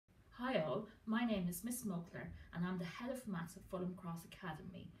Hi all, my name is Miss Mockler and I'm the head of maths at Fulham Cross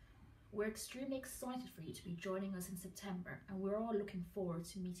Academy. We're extremely excited for you to be joining us in September and we're all looking forward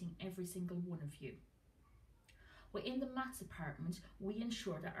to meeting every single one of you. Within the maths department, we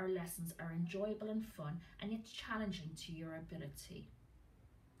ensure that our lessons are enjoyable and fun and yet challenging to your ability.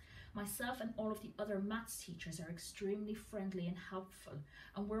 Myself and all of the other maths teachers are extremely friendly and helpful,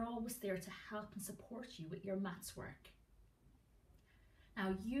 and we're always there to help and support you with your maths work.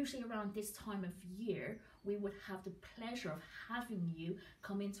 Now, usually around this time of year, we would have the pleasure of having you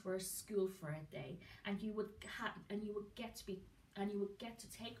come into our school for a day, and you would get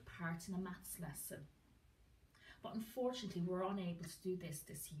to take part in a maths lesson. But unfortunately, we're unable to do this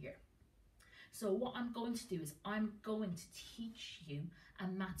year. So what I'm going to do is I'm going to teach you a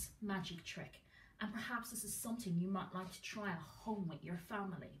maths magic trick, and perhaps this is something you might like to try at home with your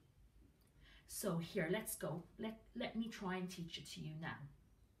family. So here, let's go. Let me try and teach it to you now.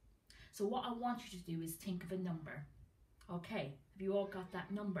 So what I want you to do is think of a number. Okay, have you all got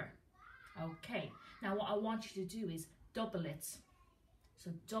that number? Okay, now what I want you to do is double it.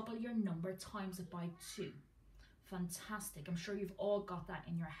 So double your number times it by 2. Fantastic, I'm sure you've all got that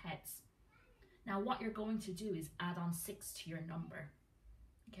in your heads. Now what you're going to do is add on 6 to your number.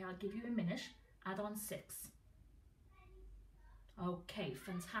 Okay, I'll give you a minute. Add on 6. Okay,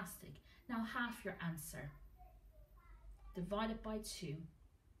 fantastic. Now half your answer. Divide it by 2.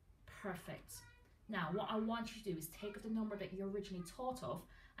 Perfect. Now what I want you to do is take the number that you originally thought of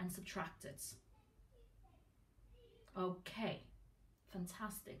and subtract it. Okay,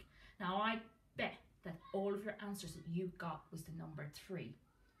 fantastic. Now I bet that all of your answers that you got was the number 3.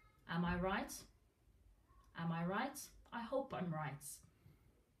 Am I right? Am I right? I hope I'm right.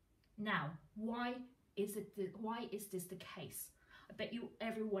 Now, why is this the case? I bet you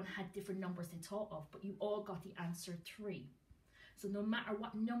everyone had different numbers they thought of, but you all got the answer 3. So no matter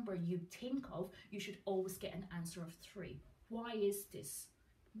what number you think of, you should always get an answer of 3. Why is this?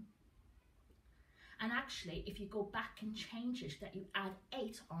 And actually, if you go back and change it, that you add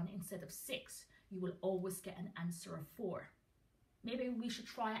 8 on instead of 6, you will always get an answer of 4. Maybe we should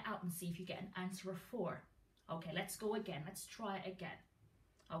try it out and see if you get an answer of 4. Okay, let's go again. Let's try it again.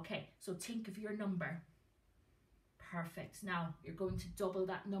 Okay, so think of your number. Perfect. Now you're going to double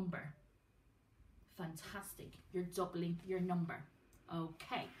that number. Fantastic. You're doubling your number.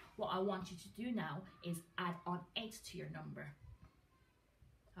 Okay, what I want you to do now is add on 8 to your number.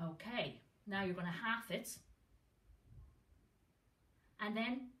 Okay, now you're going to half it. And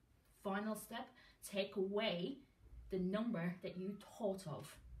then, final step, take away the number that you thought of.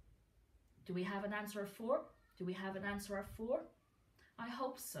 Do we have an answer of 4? Do we have an answer of 4? I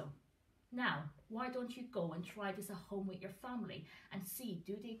hope so. Now, why don't you go and try this at home with your family and see,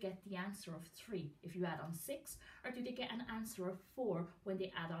 do they get the answer of 3 if you add on 6, or do they get an answer of 4 when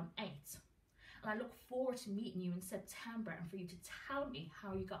they add on 8? And I look forward to meeting you in September and for you to tell me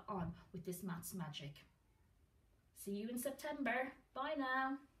how you got on with this maths magic. See you in September. Bye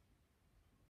now.